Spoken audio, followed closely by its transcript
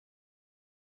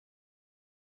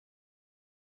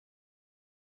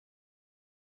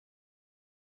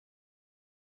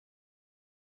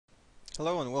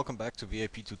Hello and welcome back to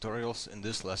VIP Tutorials. In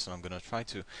this lesson I'm going to try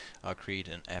to create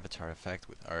an avatar effect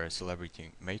with our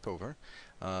celebrity makeover.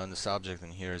 And the subject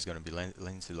in here is going to be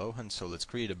Lindsay Lohan, so let's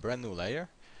create a brand new layer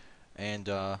and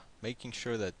making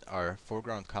sure that our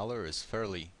foreground color is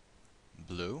fairly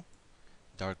blue,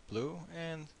 dark blue,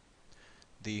 and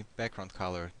the background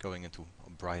color going into a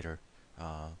brighter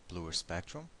bluer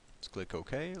spectrum. Let's click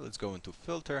OK. Let's go into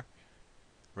Filter,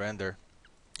 Render,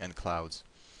 and Clouds.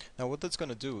 Now what that's going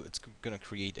to do, it's going to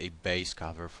create a base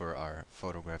cover for our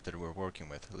photograph that we're working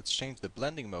with. Let's change the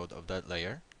blending mode of that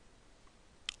layer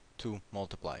to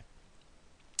multiply.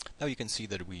 Now you can see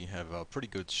that we have pretty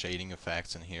good shading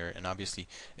effects in here, and obviously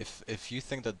if you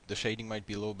think that the shading might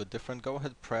be a little bit different, go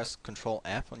ahead, press Control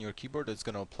F on your keyboard. It's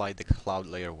going to apply the cloud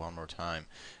layer one more time,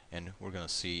 and we're going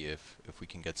to see if we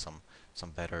can get some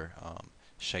better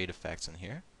shade effects in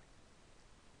here.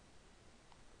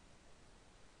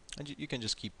 And you can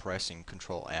just keep pressing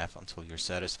Control F until you're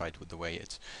satisfied with the way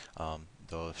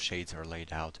the shades are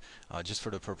laid out. Just for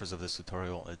the purpose of this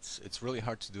tutorial, it's really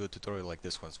hard to do a tutorial like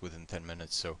this one within 10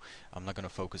 minutes, so I'm not going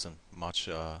to focus on much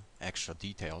extra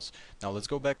details. Now let's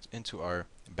go back into our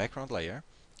background layer,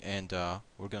 and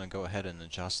we're going to go ahead and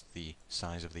adjust the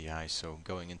size of the eyes. So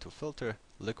going into Filter,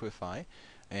 Liquify,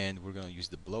 and we're going to use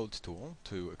the Bloat tool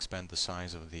to expand the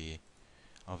size of the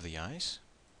eyes.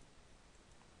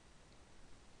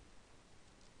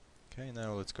 Okay,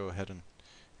 now let's go ahead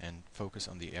and focus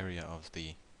on the area of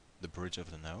the bridge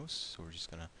of the nose. So we're just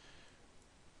gonna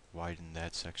widen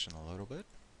that section a little bit.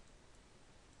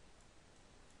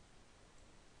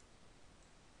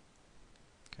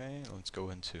 Okay, let's go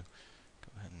ahead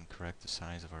and correct the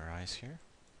size of our eyes here.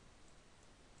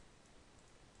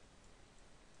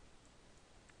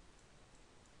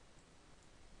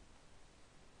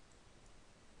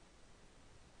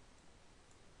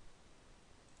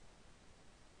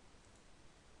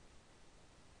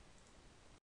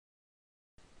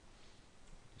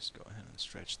 Just go ahead and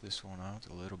stretch this one out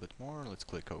a little bit more. Let's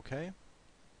click OK.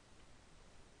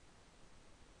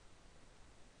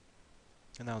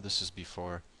 And now this is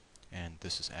before and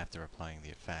this is after applying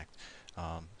the effect.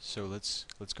 So let's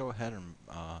go ahead and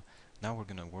now we're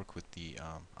going to work with the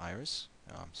iris.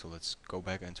 So let's go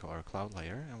back into our cloud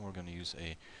layer, and we're going to use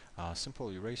a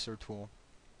simple eraser tool.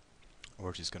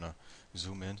 We're just going to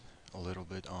zoom in a little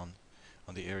bit on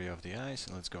the area of the eyes,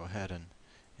 and let's go ahead and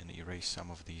erase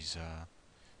some of these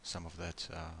some of that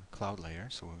cloud layer.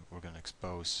 So we're going to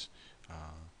expose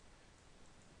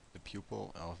the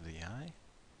pupil of the eye.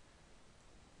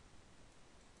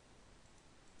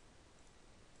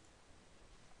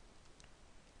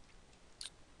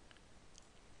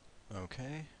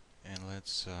 Okay, and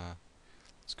let's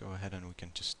go ahead and we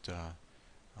can just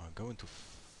go into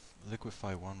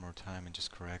liquify one more time and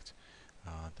just correct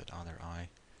that other eye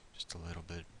just a little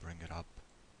bit, bring it up,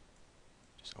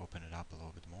 just open it up a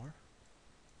little bit more.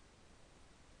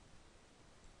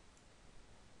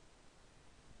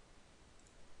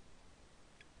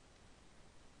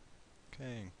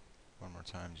 Okay, one more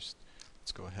time, just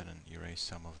let's go ahead and erase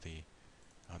some of the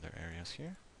other areas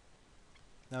here.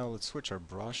 Now let's switch our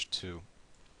brush to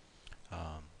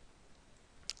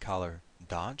color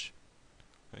Dodge.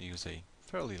 I'm going to use a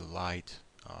fairly light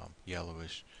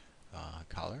yellowish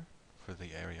color for the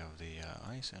area of the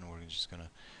eyes, and we're just going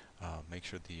to make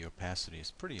sure the opacity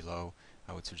is pretty low.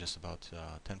 I would suggest about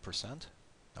 10%.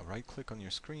 Now right click on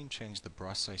your screen, change the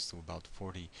brush size to about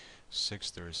 46.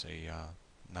 There's a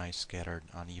nice scattered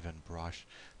uneven brush.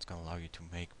 It's going to allow you to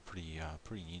make pretty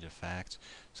neat effects.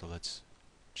 So let's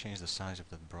change the size of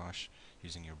the brush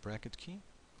using your bracket key,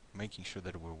 making sure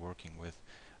that we're working with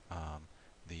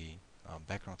the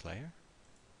background layer.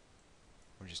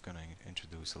 We're just going to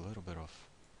introduce a little bit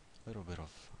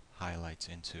of highlights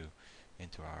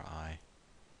into our eye,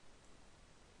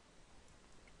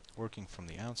 working from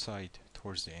the outside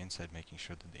towards the inside, making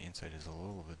sure that the inside is a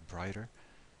little bit brighter.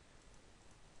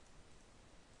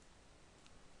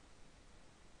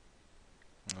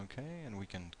 Okay, and we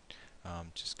can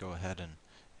just go ahead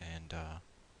and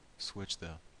switch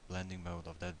the blending mode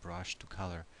of that brush to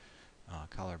color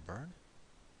burn.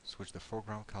 Switch the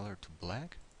foreground color to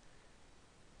black,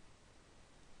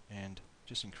 and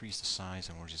just increase the size,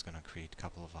 and we're just going to create a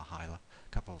couple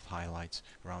of highlights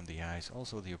around the eyes.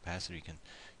 Also, the opacity, you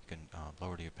can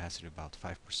lower the opacity about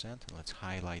 5%, and let's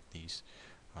highlight these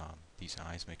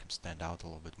eyes, make them stand out a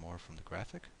little bit more from the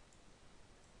graphic.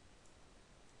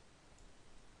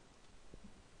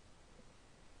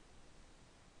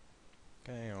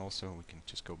 Okay, and also we can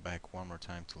just go back one more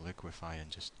time to liquify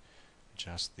and just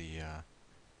adjust the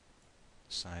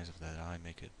size of that eye,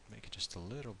 make it just a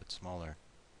little bit smaller.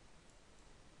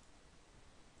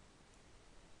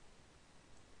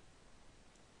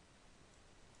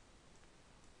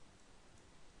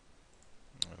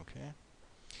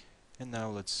 And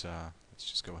now let's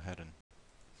just go ahead and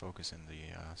focus in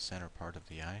the center part of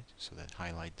the eye so that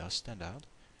highlight does stand out.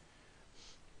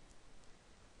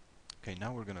 Okay,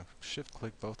 now we're gonna shift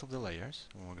click both of the layers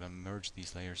and we're gonna merge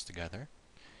these layers together.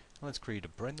 Let's create a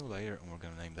brand new layer and we're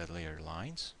gonna name that layer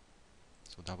lines.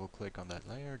 So double click on that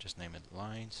layer, just name it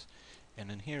lines,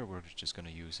 and in here we're just gonna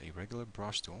use a regular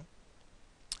brush tool,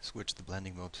 switch the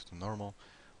blending mode to normal,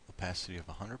 opacity of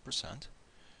 100%,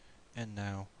 and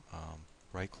now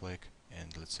right click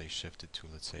and let's say shift it to,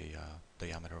 let's say,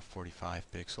 diameter of 45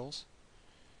 pixels.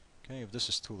 Okay, if this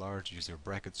is too large, use your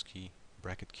bracket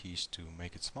keys to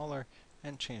make it smaller,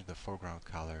 and change the foreground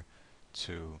color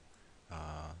to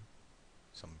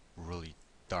some really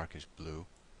darkish blue.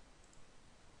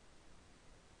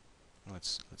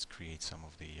 Let's create some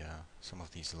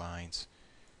of these lines.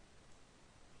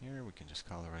 Here we can just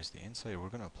colorize the inside. We're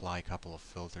going to apply a couple of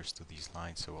filters to these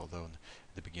lines, so although in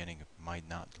the beginning it might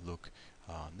not look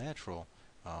natural,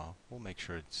 we'll make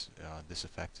sure this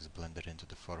effect is blended into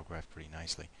the photograph pretty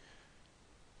nicely.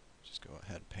 Just go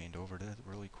ahead and paint over that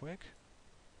really quick.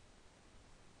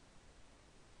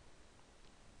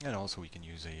 And also we can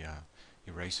use a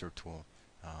eraser tool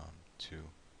to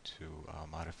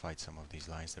modify some of these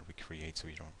lines that we create, so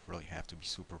you don't really have to be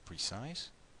super precise.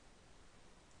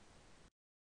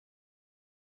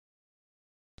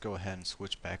 Go ahead and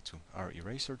switch back to our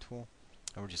eraser tool,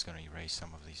 and we're just going to erase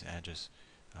some of these edges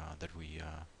that we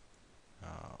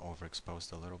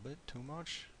overexposed a little bit too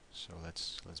much. So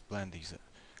let's blend these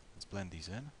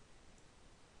in.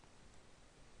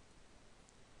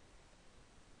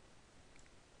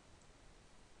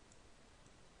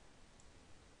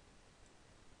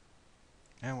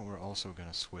 And we're also going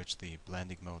to switch the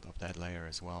blending mode of that layer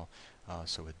as well,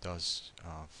 so it does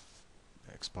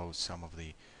expose some of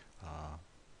the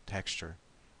texture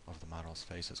of the model's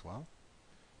face as well.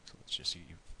 So let's just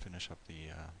finish up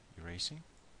the erasing.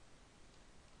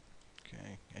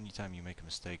 Okay, anytime you make a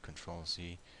mistake, Control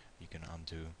Z, you can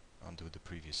undo the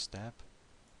previous step.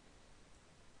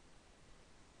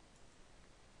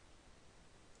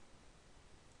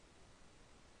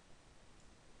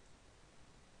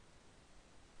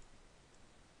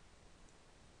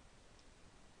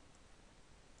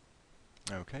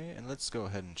 Okay, and let's go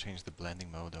ahead and change the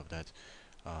blending mode of that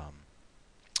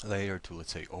layer to,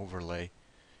 let's say, overlay,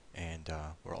 and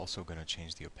we're also going to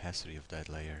change the opacity of that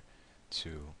layer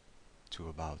to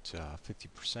about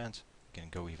 50%. You can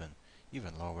go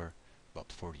even lower, about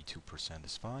 42%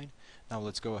 is fine. Now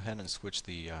let's go ahead and switch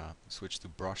to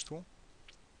brush tool,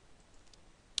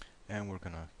 and we're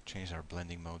going to change our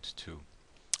blending mode to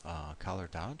color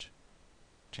dodge,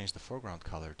 change the foreground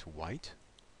color to white.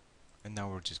 And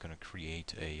now we're just going to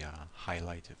create a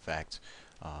highlight effect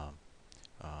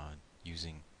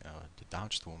using the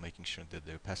dodge tool, making sure that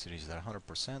the opacity is at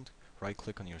 100%. Right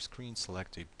click on your screen,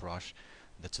 select a brush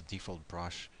that's a default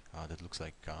brush that looks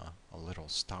like a little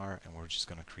star, and we're just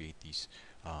going to create these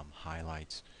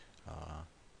highlights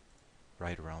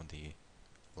right around the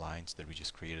lines that we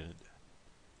just created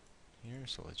here.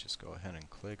 So let's just go ahead and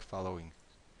click, following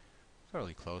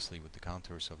fairly closely with the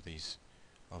contours of these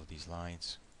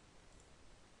lines.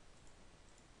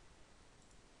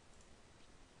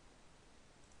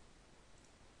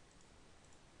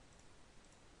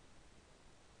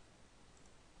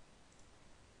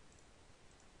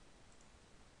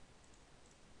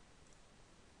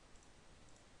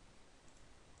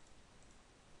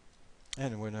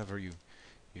 And whenever you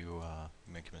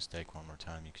make a mistake one more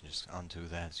time, you can just undo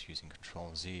that using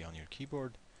Control Z on your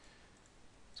keyboard.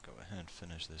 Let's go ahead and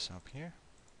finish this up here.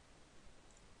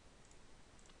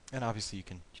 And obviously you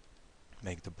can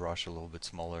make the brush a little bit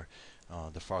smaller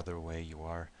the farther away you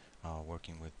are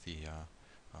working with the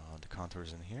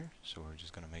contours in here. So we're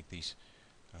just going to make these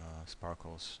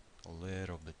sparkles a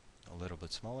little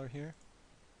bit smaller here,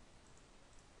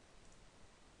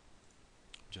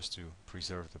 just to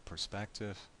preserve the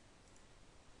perspective.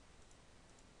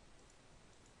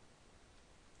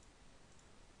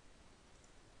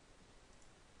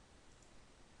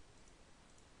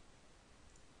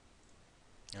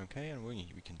 Okay, and we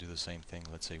can do the same thing,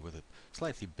 let's say, with a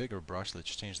slightly bigger brush.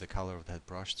 Let's change the color of that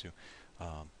brush to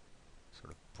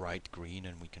sort of bright green,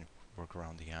 and we can work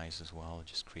around the eyes as well,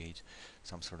 just create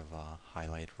some sort of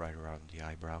highlight right around the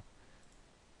eyebrow.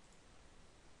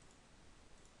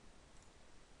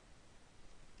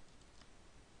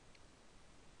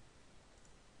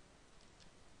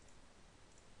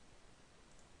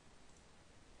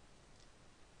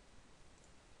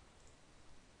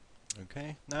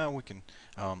 Okay, now we can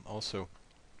also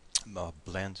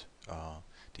blend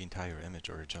the entire image,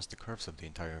 or adjust the curves of the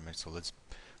entire image. So let's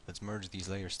merge these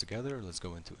layers together. Let's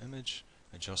go into Image,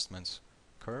 Adjustments,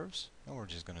 curves, and we're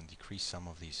just going to decrease some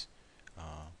of these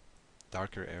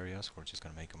darker areas. We're just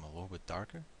going to make them a little bit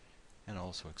darker, and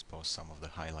also expose some of the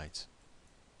highlights.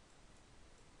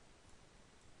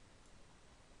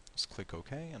 Just click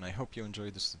OK, and I hope you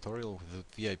enjoyed this tutorial with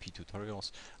the VIP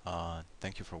tutorials.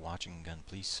 Thank you for watching, and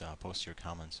please post your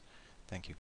comments. Thank you.